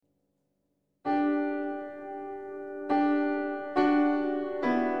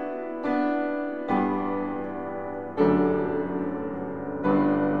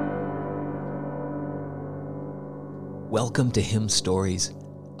Welcome to Hymn Stories,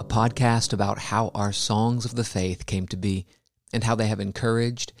 a podcast about how our songs of the faith came to be and how they have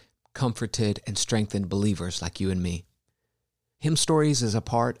encouraged, comforted, and strengthened believers like you and me. Hymn Stories is a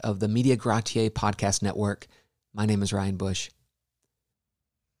part of the Media Gratiae podcast network. My name is Ryan Bush.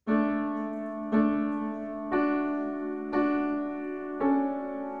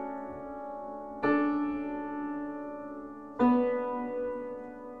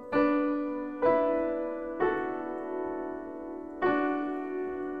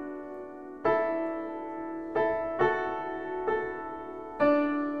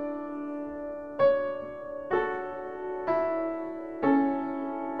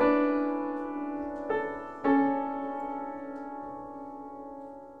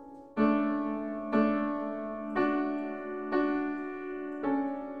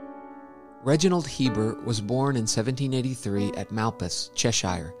 Reginald Heber was born in 1783 at Malpas,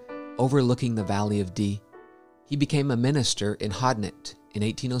 Cheshire, overlooking the Valley of Dee. He became a minister in Hodnet in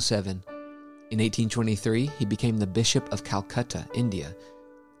 1807. In 1823, he became the Bishop of Calcutta, India.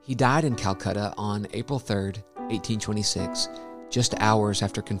 He died in Calcutta on April 3, 1826, just hours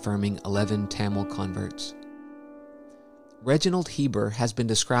after confirming 11 Tamil converts. Reginald Heber has been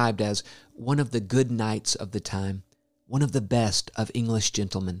described as one of the good knights of the time, one of the best of English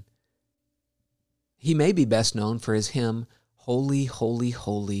gentlemen. He may be best known for his hymn, Holy, Holy,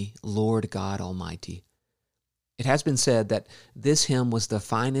 Holy, Lord God Almighty. It has been said that this hymn was the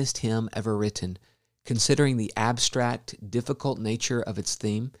finest hymn ever written, considering the abstract, difficult nature of its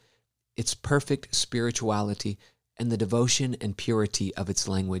theme, its perfect spirituality, and the devotion and purity of its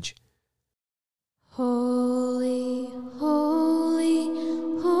language. Holy, holy,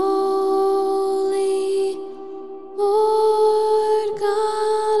 holy, Lord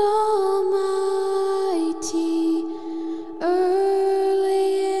God Almighty,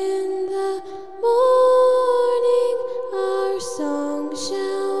 early in the morning our song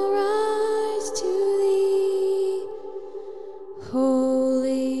shall rise to thee.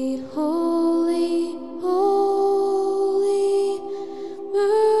 Holy, holy, holy,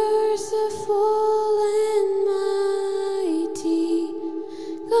 merciful and mighty,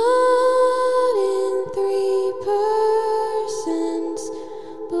 God in three persons,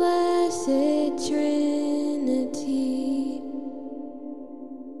 blessed Trinity.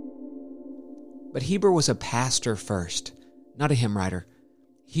 But Heber was a pastor first, not a hymn writer.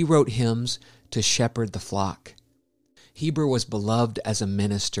 He wrote hymns to shepherd the flock. Heber was beloved as a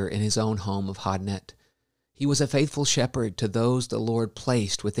minister in his own home of Hodnet. He was a faithful shepherd to those the Lord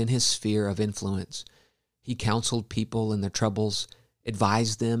placed within his sphere of influence. He counseled people in their troubles,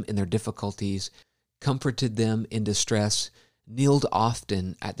 advised them in their difficulties, comforted them in distress, kneeled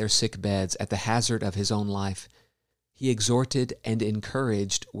often at their sick beds at the hazard of his own life. He exhorted and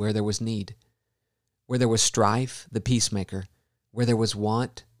encouraged where there was need. Where there was strife, the peacemaker. Where there was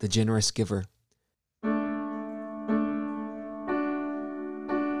want, the generous giver.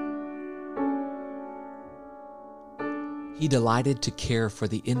 He delighted to care for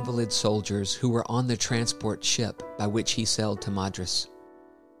the invalid soldiers who were on the transport ship by which he sailed to Madras.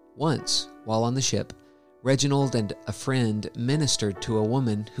 Once, while on the ship, Reginald and a friend ministered to a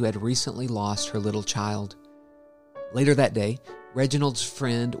woman who had recently lost her little child. Later that day, Reginald's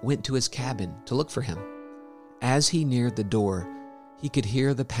friend went to his cabin to look for him. As he neared the door, he could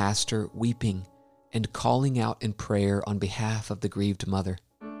hear the pastor weeping and calling out in prayer on behalf of the grieved mother.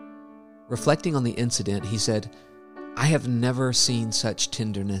 Reflecting on the incident, he said, "I have never seen such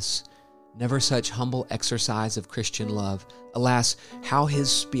tenderness, never such humble exercise of Christian love. Alas, how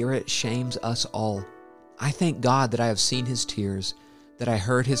his spirit shames us all. I thank God that I have seen his tears, that I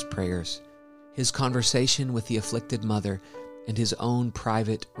heard his prayers, his conversation with the afflicted mother, and his own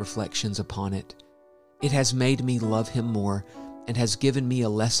private reflections upon it. It has made me love him more, and has given me a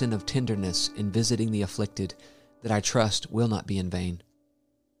lesson of tenderness in visiting the afflicted that I trust will not be in vain."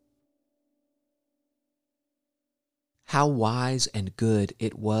 How wise and good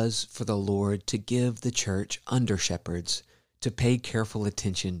it was for the Lord to give the church under-shepherds to pay careful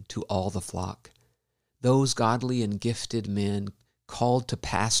attention to all the flock. Those godly and gifted men called to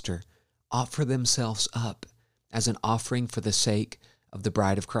pastor offer themselves up as an offering for the sake of the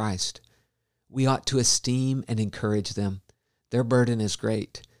bride of Christ. We ought to esteem and encourage them. Their burden is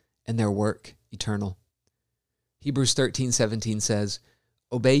great, and their work eternal. Hebrews 13:17 says,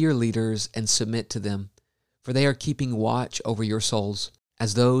 "Obey your leaders and submit to them, for they are keeping watch over your souls,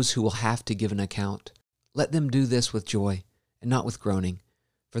 as those who will have to give an account. Let them do this with joy, and not with groaning,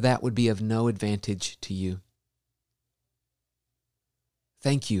 for that would be of no advantage to you."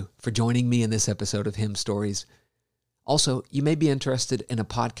 Thank you for joining me in this episode of Hymn Stories. Also, you may be interested in a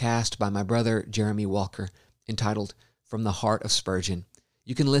podcast by my brother Jeremy Walker entitled from the heart of Spurgeon.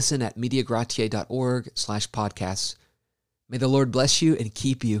 You can listen at MediaGratiae.org/podcasts. May the Lord bless you and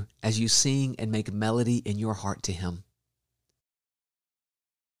keep you as you sing and make melody in your heart to Him.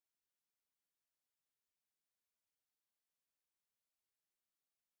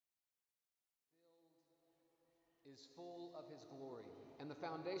 Is full of His glory, and the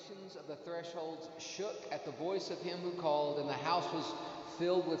foundations of the thresholds shook at the voice of Him who called, and the house was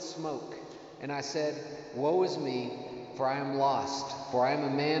filled with smoke. And I said, Woe is me, for I am lost, for I am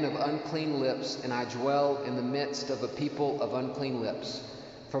a man of unclean lips, and I dwell in the midst of a people of unclean lips.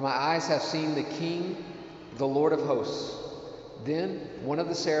 For my eyes have seen the King, the Lord of hosts. Then one of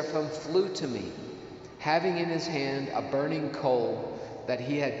the seraphim flew to me, having in his hand a burning coal that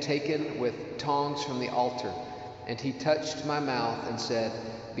he had taken with tongs from the altar. And he touched my mouth and said,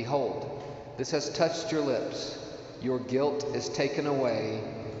 Behold, this has touched your lips. Your guilt is taken away,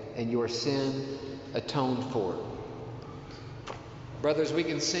 and your sin atoned for. Brothers, we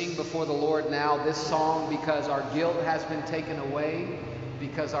can sing before the Lord now this song because our guilt has been taken away,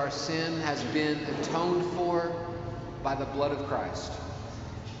 because our sin has been atoned for by the blood of Christ.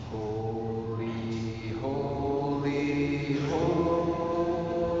 Oh.